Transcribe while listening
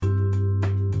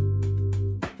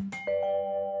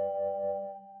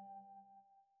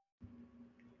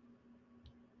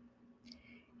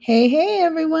Hey,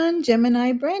 everyone,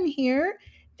 Gemini Bren here.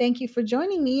 Thank you for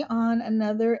joining me on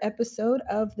another episode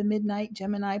of the Midnight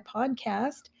Gemini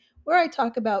podcast, where I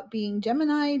talk about being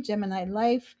Gemini, Gemini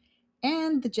life,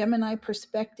 and the Gemini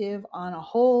perspective on a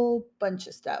whole bunch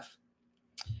of stuff.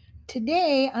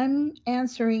 Today, I'm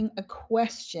answering a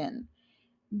question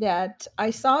that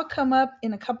I saw come up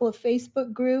in a couple of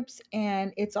Facebook groups,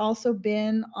 and it's also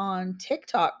been on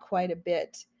TikTok quite a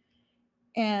bit.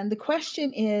 And the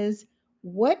question is,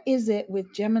 what is it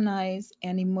with Geminis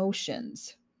and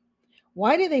emotions?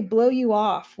 Why do they blow you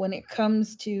off when it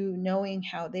comes to knowing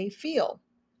how they feel?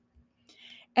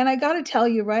 And I got to tell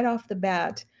you right off the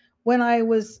bat, when I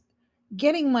was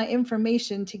getting my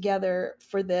information together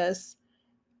for this,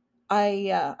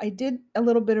 I did a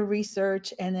little bit of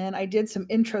research and then I did some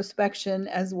introspection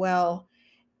as well.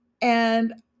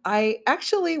 And I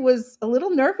actually was a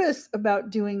little nervous about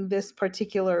doing this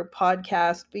particular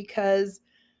podcast because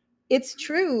it's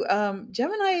true.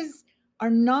 Geminis are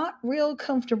not real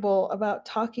comfortable about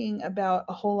talking about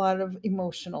a whole lot of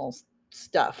emotional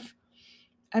stuff.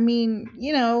 I mean,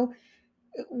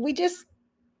 we just,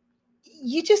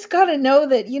 you just got to know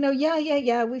that,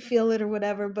 yeah, we feel it or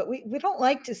whatever, but we don't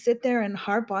like to sit there and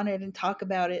harp on it and talk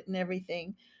about it and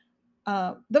everything.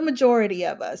 The majority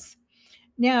of us.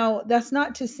 Now, that's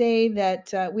not to say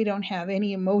that we don't have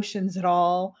any emotions at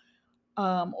all,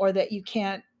 or that you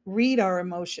can't read our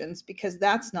emotions, because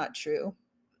that's not true.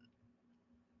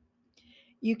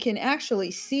 You can actually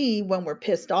see when we're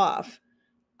pissed off.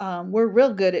 We're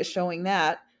real good at showing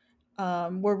that.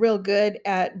 We're real good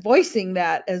at voicing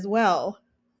that as well.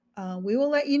 We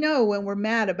will let you know when we're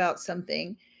mad about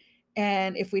something.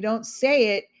 And if we don't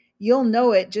say it, you'll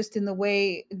know it just in the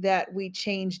way that we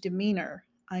change demeanor.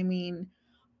 I mean,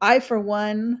 I, for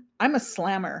one, I'm a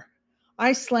slammer.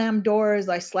 I slam doors,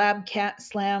 slam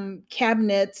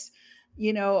cabinets.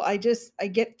 I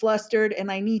get flustered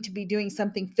and I need to be doing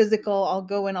something physical. I'll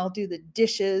go and I'll do the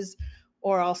dishes,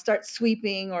 or I'll start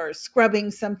sweeping or scrubbing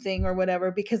something or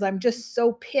whatever, because I'm just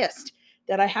so pissed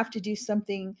that I have to do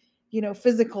something,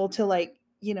 physical to, like,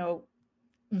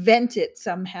 vent it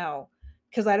somehow,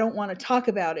 because I don't want to talk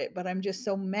about it, but I'm just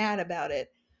so mad about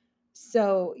it.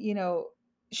 So,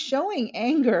 showing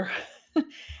anger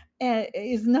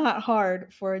is not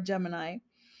hard for a Gemini.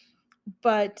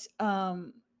 But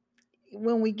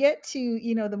when we get to,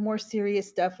 the more serious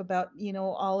stuff about,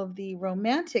 all of the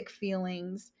romantic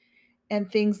feelings and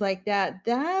things like that,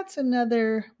 that's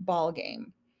another ball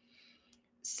game.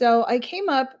 So I came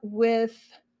up with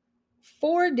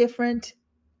four different,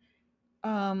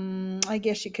 I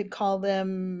guess you could call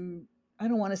them, I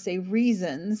don't want to say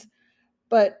reasons,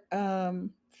 but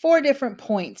four different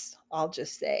points, I'll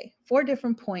just say four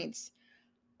different points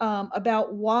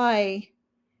about why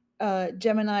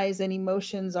Geminis and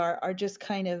emotions are just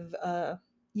kind of,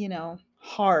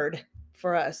 hard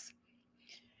for us.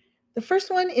 The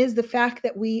first one is the fact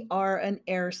that we are an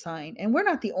air sign, and we're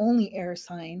not the only air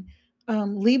sign.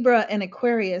 Libra and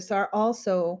Aquarius are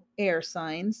also air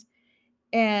signs,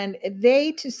 and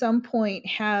they, to some point,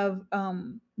 have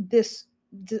this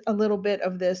a little bit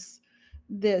of this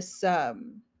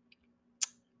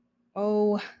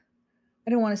oh, I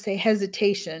don't want to say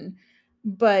hesitation,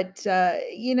 but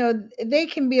they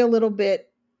can be a little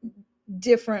bit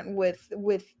different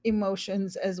with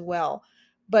emotions as well,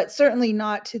 but certainly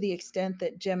not to the extent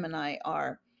that Gemini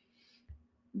are.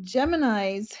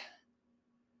 Geminis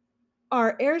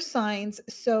are air signs,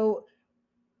 so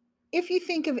if you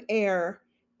think of air,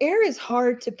 air is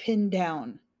hard to pin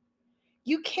down.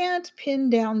 You can't pin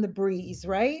down the breeze,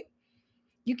 right?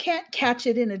 You can't catch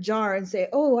it in a jar and say,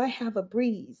 "Oh, I have a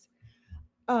breeze."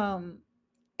 Um,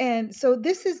 and so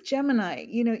this is Gemini.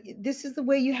 This is the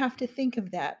way you have to think of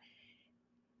that.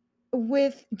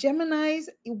 With Geminis,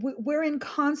 we're in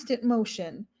constant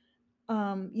motion.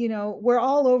 We're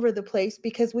all over the place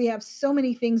because we have so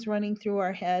many things running through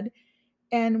our head,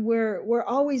 and we're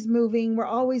always moving, we're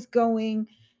always going.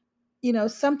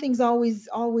 Something's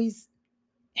always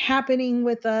happening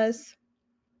with us.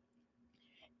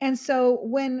 And so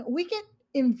when we get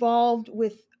involved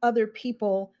with other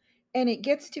people and it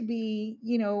gets to be,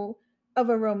 of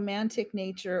a romantic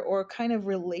nature or kind of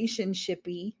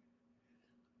relationshipy,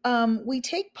 we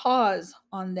take pause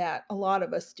on that. A lot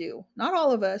of us do. Not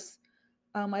all of us.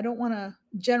 I don't want to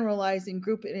generalize and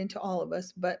group it into all of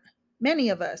us, but many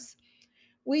of us.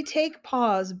 We take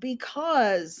pause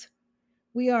because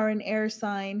we are an air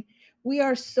sign. We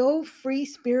are so free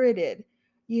spirited.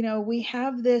 We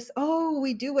have this, oh,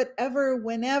 we do whatever,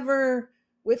 whenever,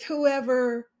 with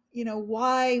whoever,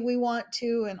 why we want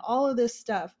to, and all of this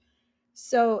stuff.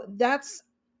 So that's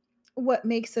what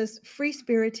makes us free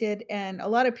spirited. And a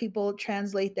lot of people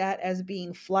translate that as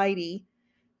being flighty.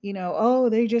 Oh,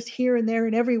 they're just here and there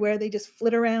and everywhere. They just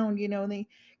flit around, and they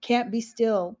can't be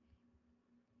still.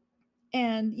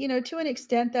 And, to an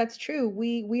extent, that's true.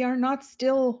 We are not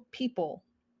still people.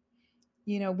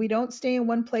 We don't stay in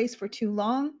one place for too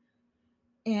long.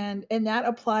 And that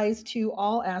applies to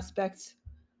all aspects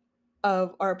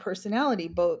of our personality,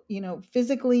 both,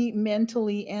 physically,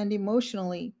 mentally, and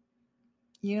emotionally.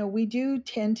 We do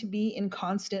tend to be in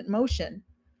constant motion.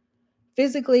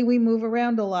 Physically, we move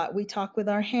around a lot. We talk with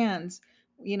our hands.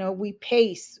 We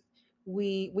pace.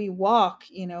 We walk.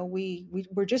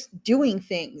 We're just doing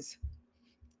things.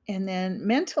 And then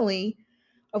mentally,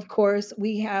 of course,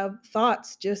 we have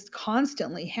thoughts just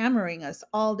constantly hammering us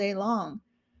all day long.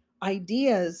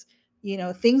 Ideas,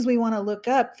 things we want to look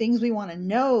up, things we want to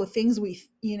know, things we,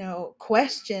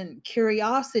 question,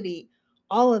 curiosity,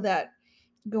 all of that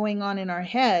going on in our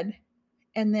head.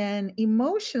 And then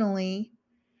emotionally,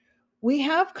 we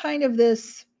have kind of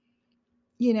this,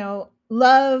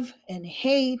 love and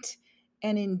hate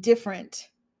and indifferent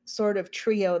sort of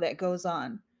trio that goes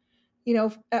on.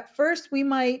 At first we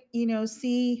might,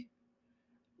 see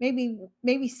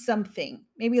maybe something,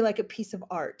 maybe like a piece of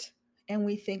art, and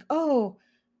we think, oh,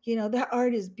 that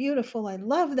art is beautiful, I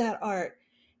love that art.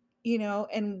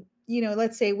 And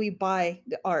let's say we buy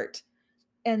the art,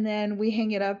 and then we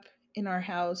hang it up in our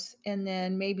house, and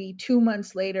then maybe 2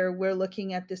 months later we're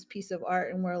looking at this piece of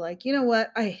art and we're like, you know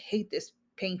what, I hate this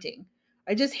painting.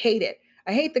 I just hate it.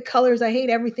 I hate the colors, I hate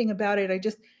everything about it.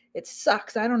 It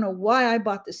sucks. I don't know why I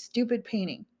bought this stupid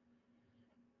painting.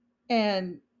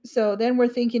 And so then we're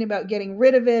thinking about getting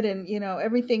rid of it and,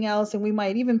 everything else, and we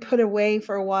might even put it away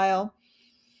for a while.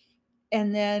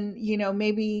 And then,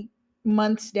 maybe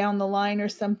months down the line or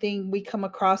something, we come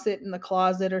across it in the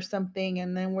closet or something,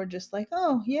 and then we're just like,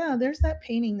 oh yeah, there's that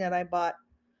painting that I bought.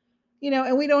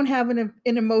 And we don't have an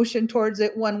emotion towards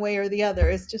it one way or the other.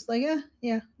 It's just like,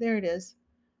 yeah, there it is.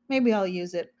 Maybe I'll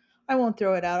use it. I won't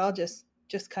throw it out. I'll just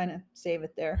kind of save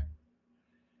it there.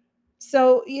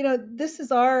 So, this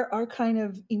is our kind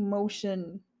of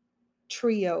emotion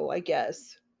trio, I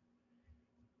guess.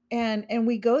 And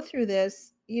we go through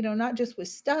this, not just with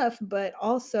stuff, but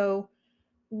also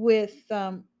with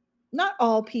not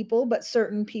all people, but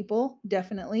certain people,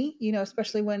 definitely,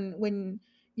 especially when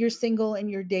you're single and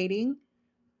you're dating.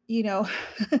 you know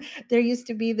there used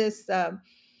to be this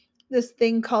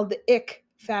thing called the ick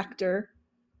factor,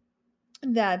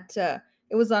 that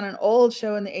it was on an old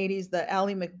show in the 80s, the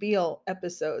Ally McBeal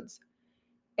episodes.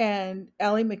 And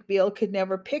Ally McBeal could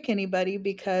never pick anybody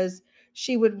because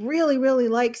she would really, really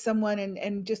like someone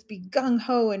and just be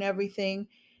gung-ho and everything.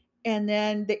 And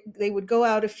then they would go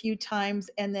out a few times,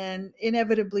 and then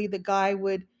inevitably the guy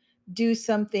would do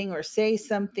something or say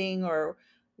something or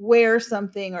wear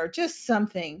something or just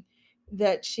something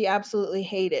that she absolutely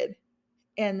hated.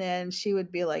 And then she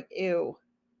would be like, ew,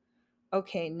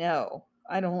 okay, no,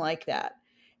 I don't like that.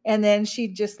 And then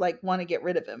she'd just like want to get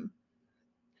rid of him.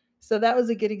 So that was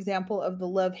a good example of the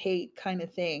love hate kind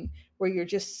of thing, where you're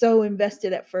just so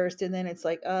invested at first and then it's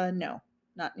like, no,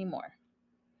 not anymore.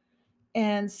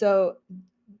 And so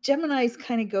Geminis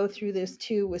kind of go through this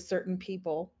too with certain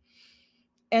people.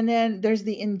 And then there's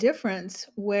the indifference,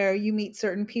 where you meet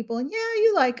certain people and yeah,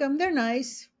 you like them, they're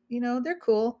nice, they're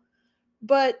cool.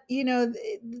 But,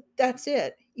 that's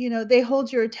it. They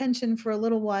hold your attention for a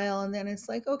little while, and then it's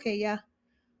like, okay, yeah,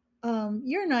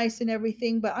 you're nice and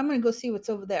everything, but I'm going to go see what's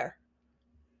over there.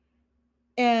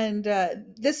 And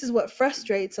this is what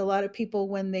frustrates a lot of people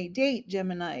when they date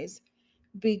Geminis,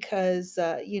 because,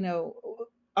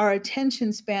 our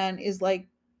attention span is like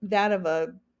that of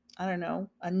I don't know,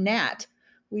 a gnat.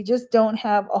 We just don't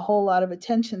have a whole lot of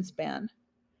attention span.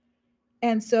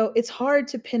 And so it's hard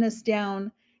to pin us down,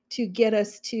 to get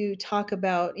us to talk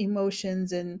about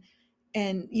emotions and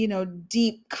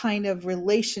deep kind of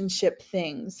relationship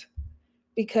things,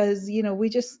 because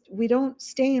we don't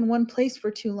stay in one place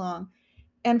for too long.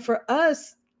 And for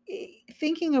us,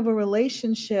 thinking of a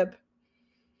relationship,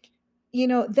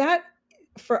 that,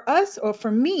 for us, or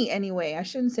for me anyway, I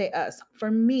shouldn't say us,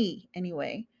 for me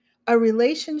anyway, a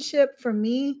relationship for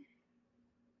me,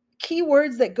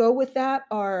 keywords that go with that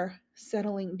are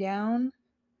settling down,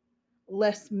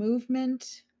 less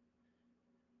movement,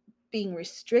 being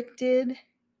restricted,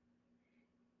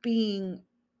 being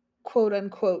quote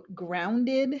unquote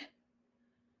grounded.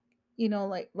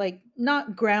 Like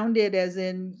not grounded as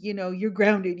in, you're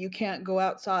grounded, you can't go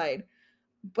outside,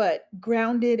 but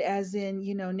grounded as in,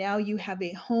 now you have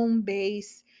a home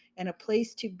base and a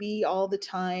place to be all the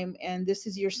time, and this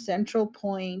is your central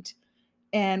point,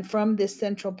 and from this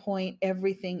central point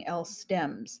everything else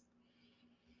stems.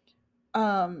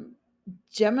 Um,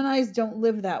 Geminis don't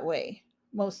live that way,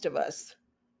 most of us.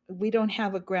 We don't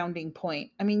have a grounding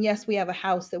point. I mean, yes, we have a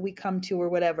house that we come to or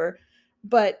whatever,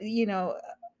 but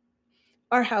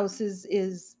our house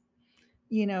is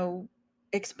you know,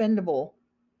 expendable.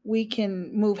 We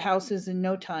can move houses in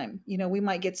no time. We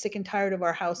might get sick and tired of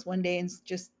our house one day and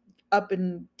just up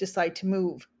and decide to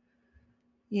move,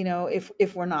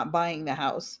 if we're not buying the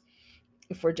house,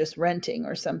 if we're just renting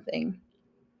or something.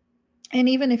 And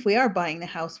even if we are buying the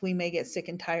house, we may get sick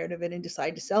and tired of it and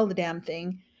decide to sell the damn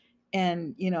thing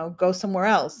and, go somewhere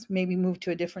else, maybe move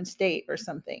to a different state or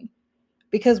something,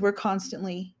 because we're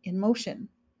constantly in motion,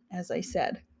 as I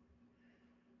said.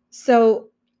 So,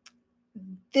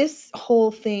 this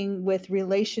whole thing with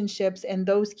relationships and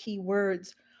those key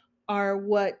words are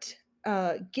what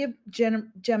give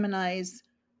Geminis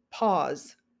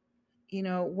pause.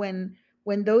 When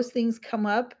those things come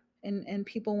up and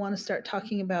people want to start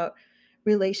talking about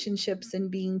relationships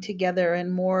and being together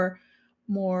and more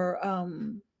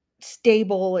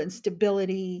stable and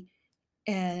stability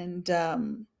and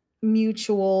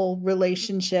mutual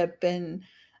relationship and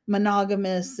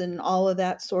monogamous and all of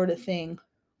that sort of thing.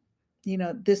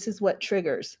 This is what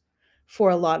triggers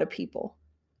for a lot of people.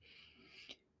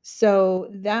 So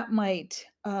that might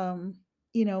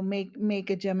make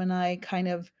a Gemini kind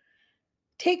of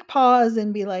take pause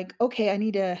and be like, okay, I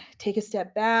need to take a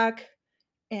step back.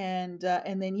 And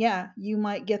then, yeah, you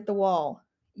might get the wall.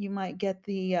 You might get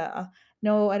the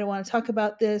no, I don't want to talk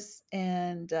about this.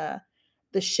 And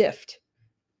the shift,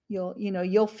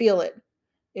 you'll feel it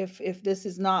if this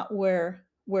is not where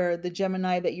the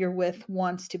Gemini that you're with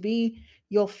wants to be.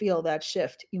 You'll feel that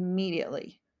shift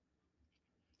immediately.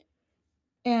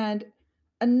 And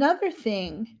another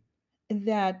thing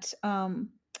that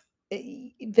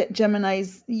that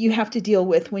Geminis you have to deal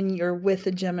with when you're with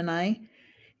a Gemini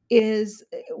is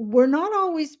we're not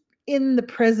always in the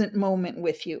present moment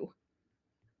with you.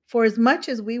 For as much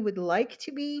as we would like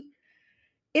to be,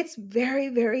 it's very,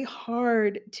 very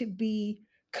hard to be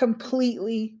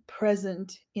completely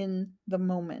present in the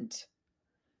moment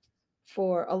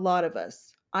for a lot of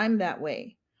us. I'm that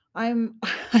way. I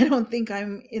don't think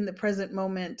I'm in the present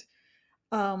moment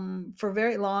for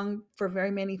very long for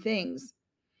very many things.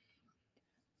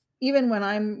 Even when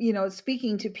I'm,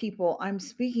 speaking to people, I'm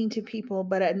speaking to people,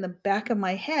 but in the back of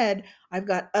my head, I've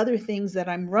got other things that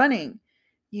I'm running,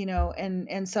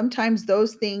 and sometimes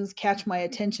those things catch my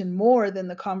attention more than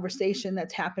the conversation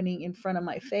that's happening in front of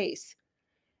my face.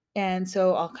 And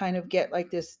so I'll kind of get like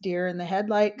this deer in the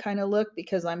headlight kind of look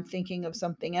because I'm thinking of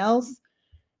something else.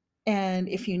 And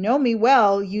if you know me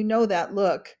well, you know that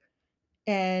look.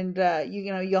 And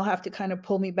you'll have to kind of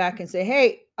pull me back and say,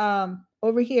 hey,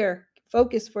 over here,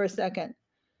 focus for a second,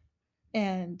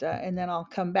 and then I'll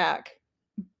come back.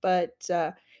 But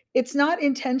it's not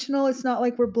intentional. It's not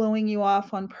like we're blowing you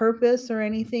off on purpose or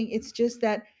anything. It's just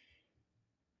that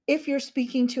if you're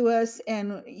speaking to us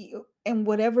and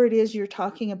whatever it is you're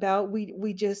talking about,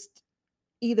 we just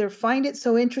either find it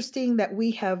so interesting that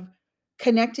we have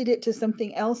connected it to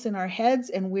something else in our heads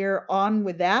and we're on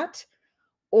with that,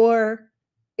 or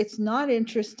it's not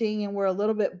interesting and we're a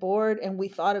little bit bored and we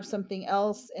thought of something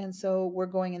else and so we're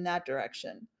going in that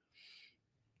direction.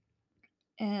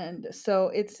 And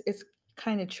so it's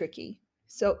kind of tricky.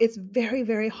 So it's very,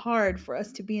 very hard for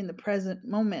us to be in the present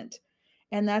moment.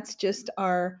 And that's just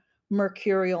our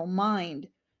mercurial mind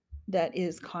that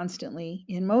is constantly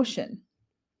in motion.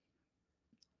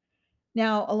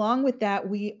 Now, along with that,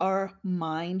 we are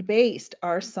mind based.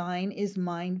 Our sign is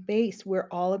mind based. We're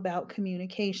all about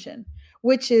communication,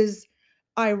 which is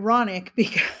ironic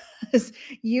because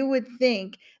you would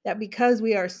think that because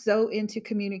we are so into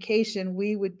communication,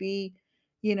 we would be,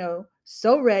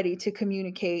 so ready to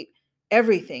communicate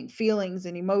everything, feelings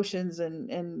and emotions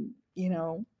and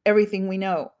everything we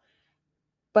know.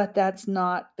 But that's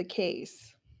not the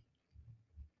case.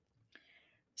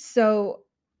 So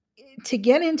to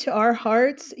get into our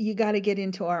hearts, you got to get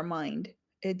into our mind.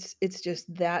 It's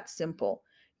just that simple.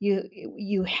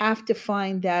 You have to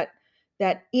find that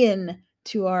in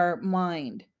to our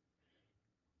mind.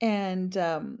 And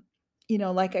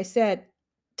like I said,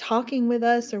 talking with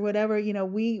us or whatever,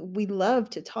 we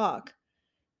love to talk,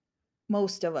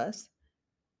 most of us.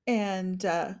 And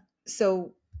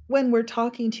so when we're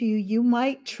talking to you, you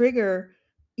might trigger,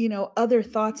 other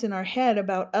thoughts in our head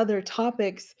about other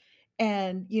topics.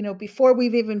 And, before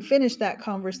we've even finished that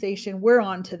conversation, we're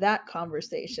on to that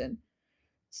conversation.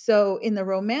 So in the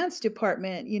romance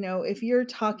department, if you're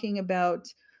talking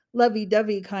about lovey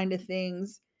dovey kind of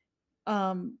things,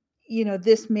 um,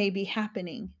 this may be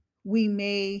happening. We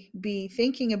may be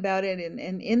thinking about it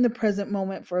and in the present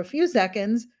moment for a few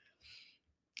seconds,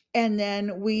 And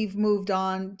then we've moved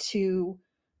on to,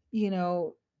 you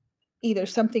know, either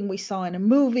something we saw in a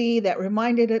movie that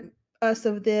reminded us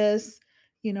of this,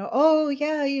 oh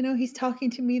yeah, he's talking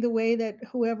to me the way that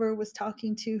whoever was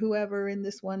talking to whoever in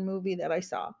this one movie that I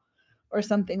saw, or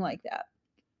something like that.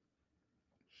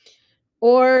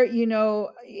 Or,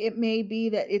 it may be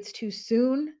that it's too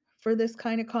soon for this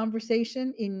kind of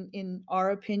conversation in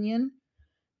our opinion,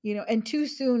 and too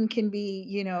soon can be,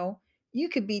 you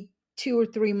could be 2 or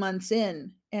 3 months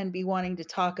in and be wanting to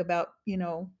talk about,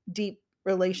 deep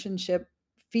relationship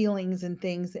feelings and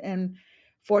things. And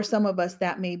for some of us,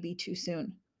 that may be too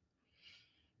soon.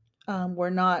 We're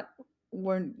not,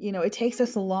 it takes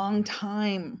us a long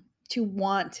time to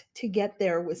want to get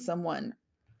there with someone.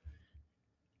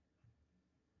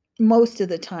 Most of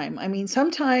the time. I mean,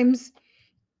 sometimes,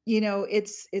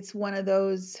 it's one of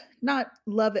those, not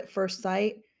love at first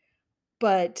sight,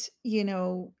 but,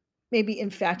 maybe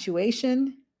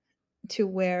infatuation, to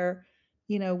where,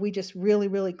 we just really,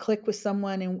 really click with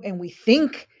someone, and we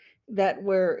think that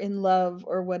we're in love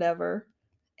or whatever.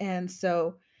 And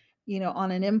so,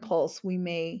 on an impulse, we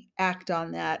may act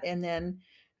on that, and then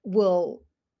we'll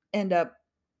end up,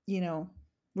 you know,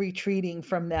 retreating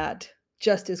from that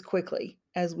just as quickly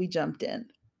as we jumped in.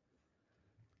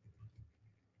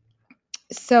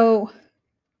 So,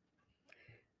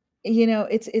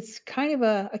 it's kind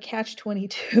of a catch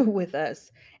 22 with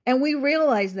us. And we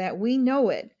realize that, we know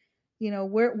it.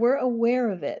 We're aware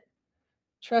of it.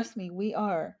 Trust me, we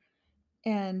are.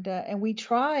 And we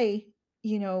try,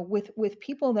 with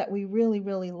people that we really,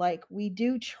 really like, we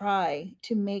do try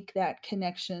to make that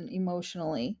connection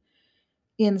emotionally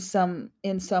in some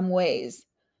ways.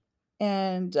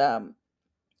 And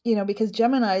because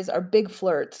Geminis are big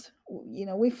flirts.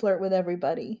 We flirt with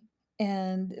everybody,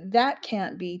 and that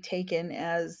can't be taken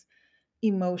as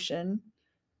emotion,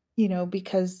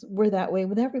 because we're that way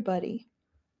with everybody.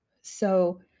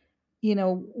 So,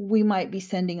 we might be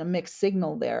sending a mixed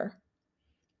signal there.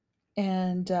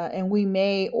 And we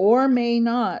may or may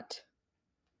not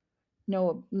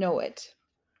know it.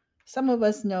 Some of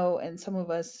us know, and some of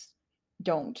us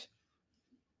don't.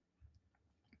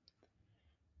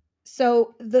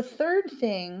 So the third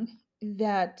thing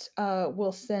that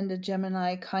will send a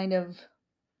Gemini kind of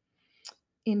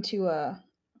into a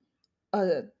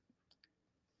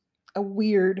a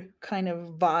weird kind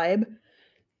of vibe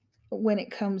when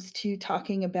it comes to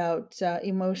talking about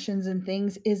emotions and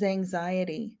things is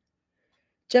anxiety.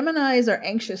 Geminis are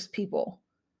anxious people.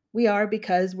 We are,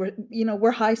 because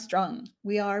we're high strung.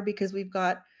 We are because we've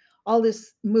got all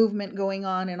this movement going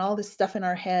on and all this stuff in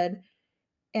our head,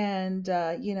 and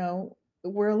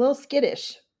we're a little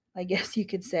skittish, I guess you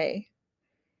could say.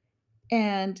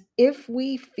 And if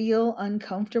we feel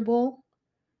uncomfortable,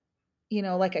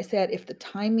 like I said, if the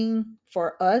timing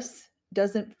for us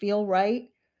doesn't feel right,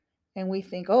 and we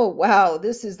think, oh, wow,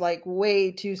 this is like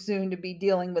way too soon to be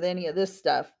dealing with any of this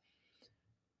stuff,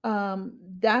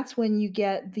 that's when you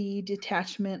get the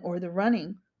detachment or the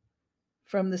running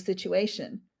from the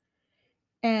situation.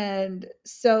 And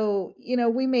so,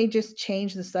 we may just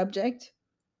change the subject.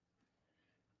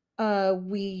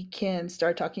 We can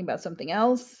start talking about something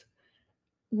else.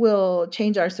 We'll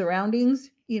change our surroundings.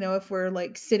 If we're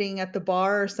like sitting at the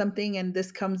bar or something and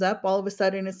this comes up, all of a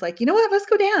sudden it's like, you know what, let's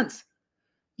go dance.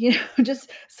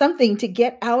 Just something to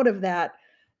get out of that,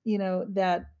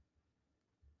 that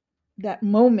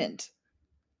moment.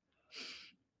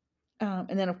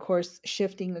 And then, of course,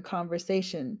 shifting the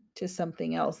conversation to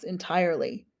something else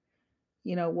entirely.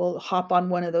 We'll hop on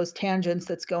one of those tangents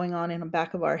that's going on in the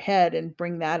back of our head and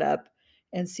bring that up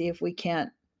and see if we can't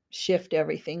shift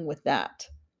everything with that.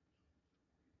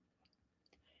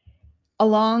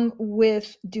 Along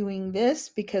with doing this,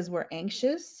 because we're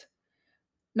anxious,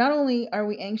 not only are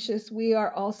we anxious, we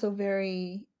are also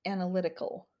very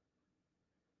analytical.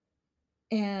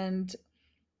 And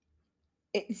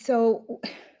so,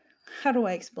 how do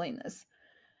I explain this?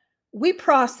 We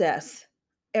process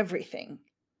everything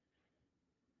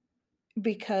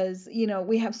because,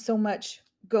 we have so much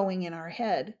going in our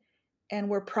head, and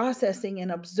we're processing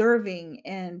and observing,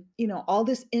 and, all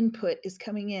this input is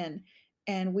coming in,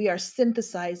 and we are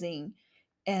synthesizing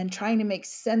and trying to make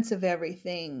sense of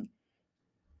everything.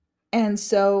 And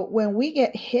so when we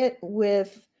get hit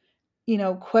with,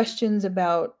 questions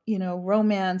about,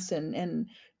 romance, and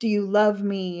do you love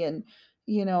me, and,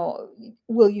 you know,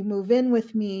 will you move in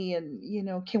with me, and,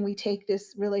 can we take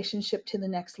this relationship to the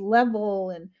next level,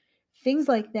 and things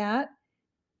like that.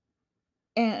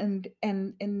 And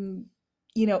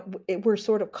we're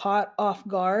sort of caught off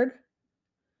guard,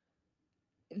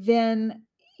 then,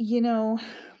 you know,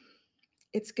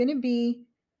 it's going to be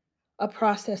a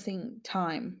processing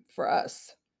time for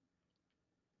us.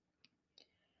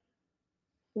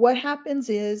 What happens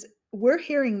is we're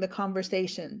hearing the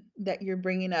conversation that you're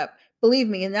bringing up. Believe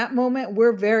me, in that moment,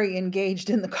 we're very engaged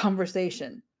in the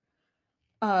conversation.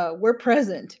 We're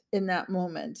present in that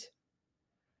moment.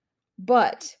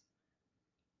 But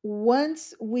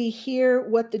once we hear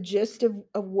what the gist of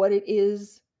what it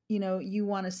is, you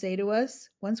want to say to us,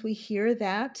 once we hear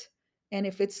that, and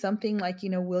if it's something like,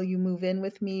 will you move in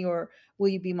with me, or will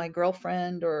you be my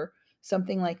girlfriend, or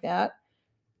something like that,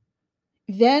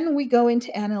 then we go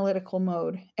into analytical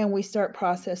mode and we start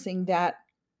processing that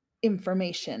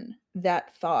information,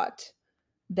 that thought,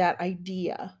 that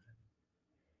idea.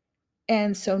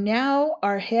 And so now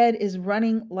our head is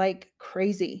running like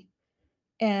crazy.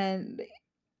 And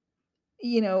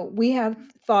we have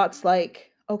thoughts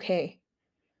like, okay,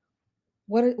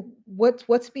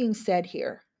 what's being said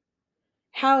here?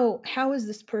 How is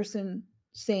this person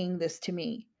saying this to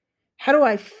me? How do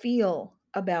I feel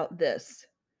about this?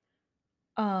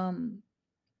 Um,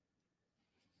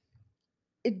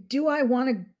 do I want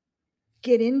to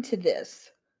get into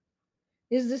this?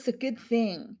 Is this a good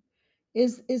thing?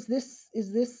 Is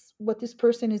this what this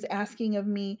person is asking of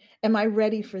me? Am I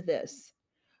ready for this?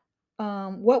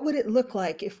 What would it look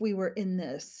like if we were in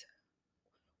this?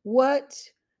 What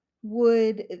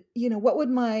what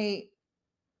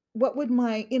would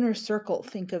my inner circle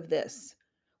think of this?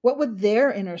 What would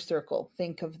their inner circle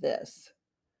think of this?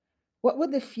 What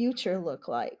would the future look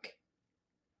like?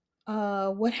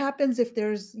 What happens if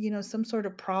there's, some sort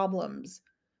of problems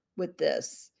with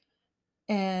this?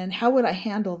 And how would I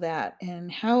handle that?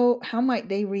 And how might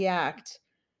they react?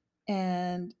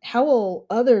 And how will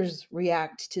others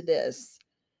react to this?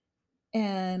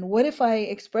 And what if I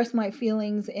express my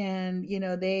feelings and,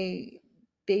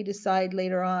 they decide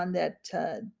later on that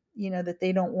that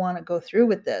they don't want to go through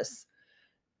with this?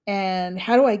 And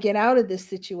how do I get out of this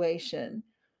situation?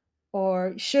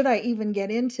 Or should I even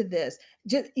get into this?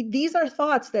 These are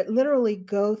thoughts that literally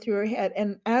go through your head.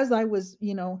 And as I was,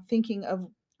 thinking of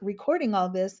recording all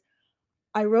this,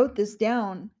 I wrote this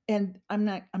down, and I'm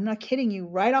not kidding you.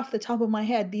 Right off the top of my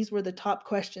head, these were the top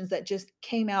questions that just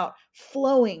came out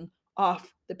flowing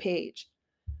off the page,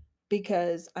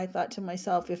 because I thought to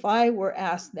myself, if I were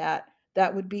asked that,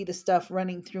 that would be the stuff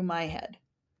running through my head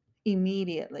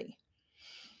immediately.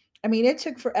 I mean, it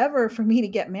took forever for me to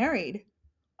get married.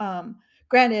 Um,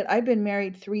 Granted, I've been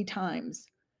married 3 times,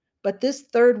 but this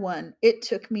third one, it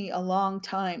took me a long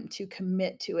time to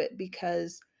commit to it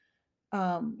because,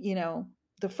 um, you know,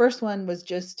 the first one was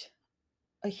just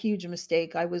a huge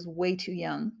mistake. I was way too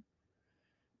young.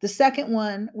 The second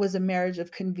one was a marriage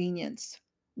of convenience,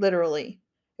 literally.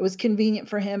 It was convenient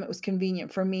for him, it was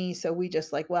convenient for me. So we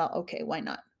just like, well, okay, why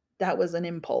not? That was an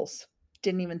impulse.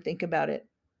 Didn't even think about it.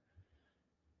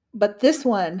 But this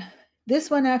one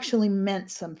actually meant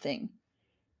something.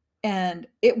 And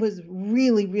it was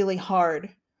really, really hard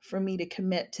for me to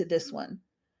commit to this one.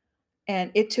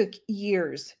 And it took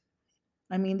years.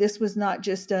 I mean, this was not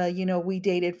just, we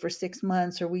dated for 6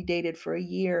 months or we dated for a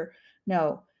year.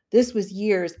 No, this was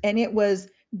years. And it was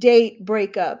date,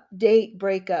 breakup, date,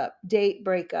 breakup, date,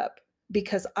 breakup,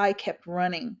 because I kept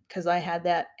running because I had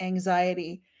that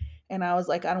anxiety. And I was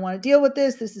like, I don't want to deal with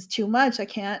this. This is too much. I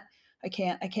can't.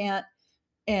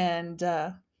 And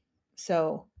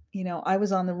so, I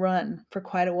was on the run for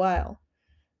quite a while.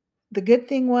 The good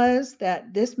thing was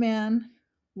that this man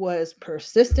was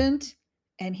persistent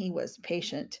and he was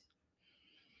patient.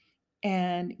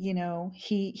 And,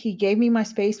 he gave me my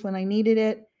space when I needed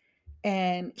it,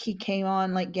 and he came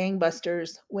on like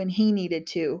gangbusters when he needed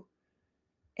to.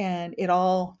 And it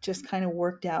all just kind of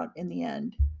worked out in the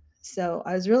end. So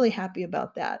I was really happy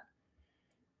about that.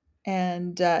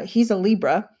 And he's a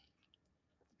Libra,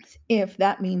 if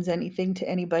that means anything to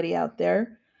anybody out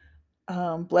there.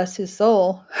 Bless his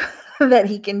soul that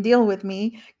he can deal with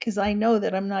me, because I know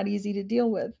that I'm not easy to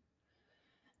deal with.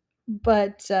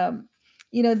 But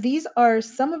these are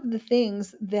some of the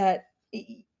things that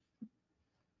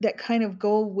kind of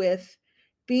go with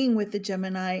being with the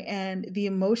Gemini and the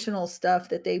emotional stuff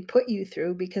that they put you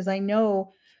through, because I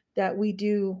know that we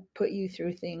do put you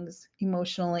through things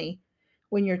emotionally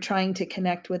when you're trying to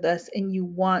connect with us and you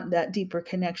want that deeper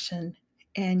connection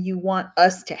and you want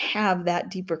us to have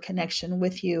that deeper connection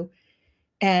with you.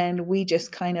 And we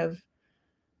just kind of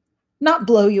not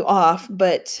blow you off,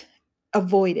 but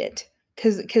avoid it,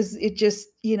 because it just,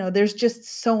 there's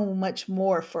just so much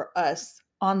more for us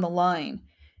on the line.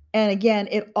 And again,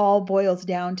 it all boils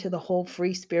down to the whole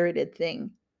free spirited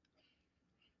thing.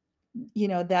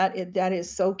 That is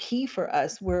so key for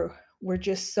us. We're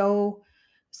just so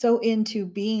so into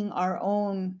being our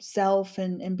own self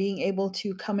and being able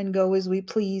to come and go as we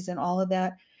please and all of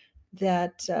that,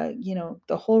 that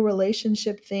the whole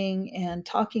relationship thing and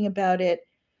talking about it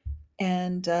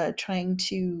and trying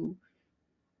to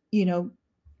you know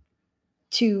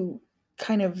to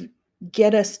kind of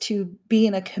get us to be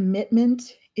in a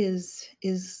commitment is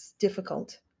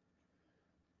difficult.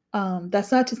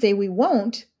 That's not to say we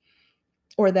won't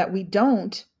or that we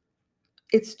don't.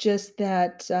 It's just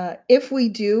that if we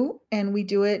do and we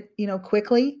do it,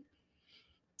 quickly,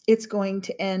 it's going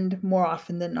to end more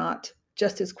often than not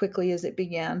just as quickly as it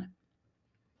began,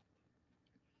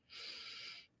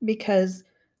 because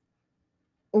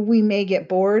we may get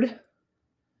bored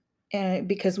and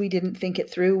because we didn't think it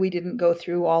through, we didn't go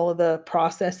through all of the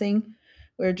processing.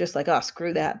 We're just like, oh,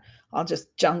 screw that. I'll just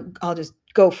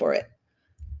go for it,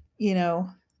 you know.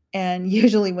 And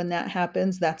usually when that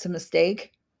happens, that's a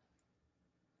mistake.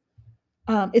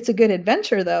 It's a good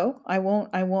adventure though. I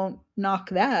won't knock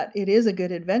that. It is a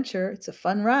good adventure. It's a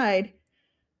fun ride,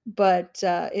 but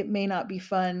it may not be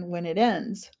fun when it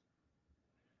ends.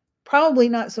 Probably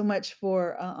not so much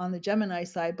for on the Gemini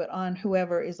side, but on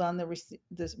whoever is on the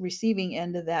receiving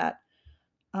end of that.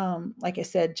 Like I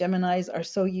said, Geminis are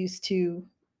so used to,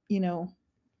 you know,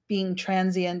 being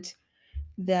transient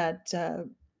that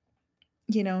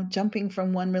jumping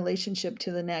from one relationship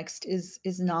to the next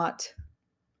is not,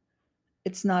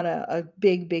 it's not a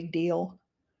big deal.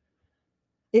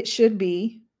 It should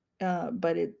be,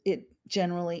 but it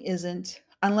generally isn't,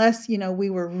 unless we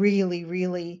were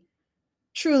really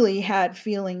truly had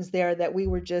feelings there that we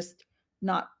were just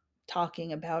not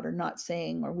talking about or not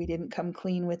saying, or we didn't come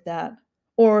clean with that,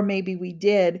 or maybe we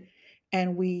did,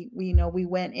 and we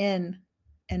went in,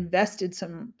 invested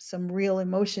some real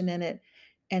emotion in it,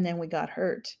 and then we got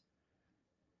hurt.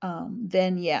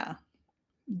 Then yeah,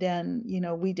 then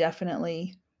we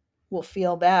definitely will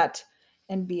feel that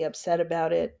and be upset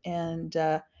about it, and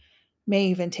may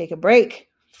even take a break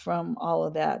from all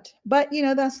of that. But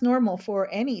that's normal for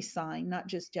any sign, not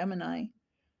just Gemini.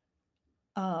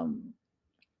 Um,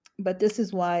 but this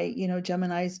is why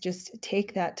Geminis just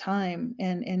take that time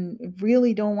and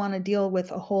really don't want to deal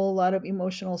with a whole lot of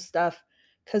emotional stuff,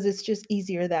 because it's just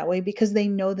easier that way, because they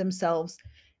know themselves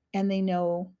and they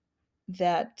know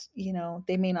that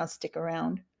they may not stick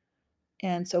around.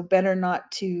 And so better not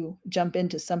to jump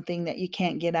into something that you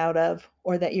can't get out of,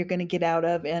 or that you're going to get out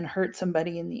of and hurt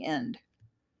somebody in the end.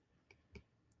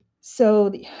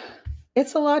 So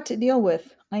it's a lot to deal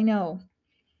with, I know.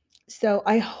 So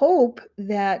I hope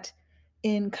that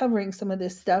in covering some of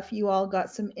this stuff, you all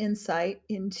got some insight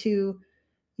into,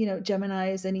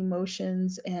 Geminis and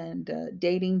emotions, and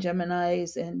dating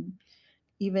Geminis, and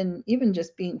even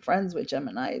just being friends with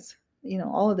Geminis.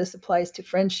 All of this applies to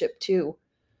friendship too.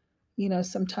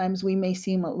 Sometimes we may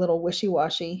seem a little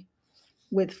wishy-washy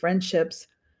with friendships,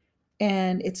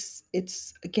 and it's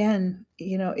again,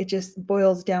 it just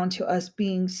boils down to us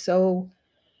being so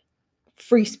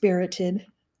free-spirited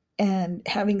and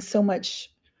having so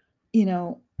much,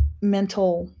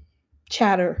 mental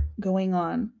chatter going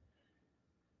on,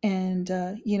 and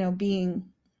being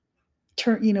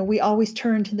we always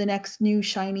turn to the next new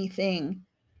shiny thing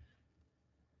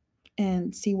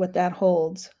and see what that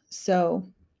holds. So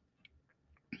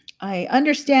I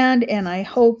understand, and I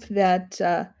hope that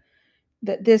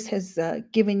that this has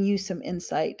given you some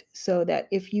insight, so that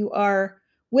if you are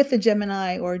with a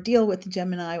Gemini, or deal with a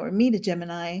Gemini, or meet a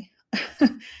Gemini,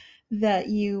 that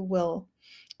you will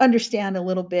understand a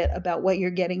little bit about what you're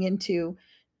getting into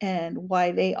and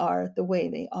why they are the way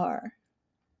they are.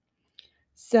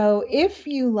 So if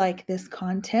you like this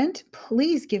content,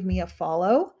 please give me a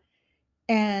follow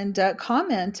and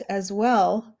comment as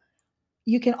well.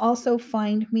 You can also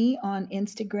find me on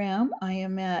Instagram. I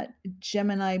am at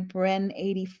Gemini Bren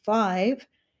 85,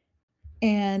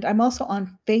 and I'm also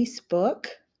on Facebook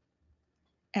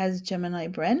as Gemini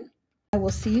Bren. I will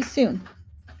see you soon.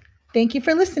 Thank you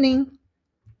for listening.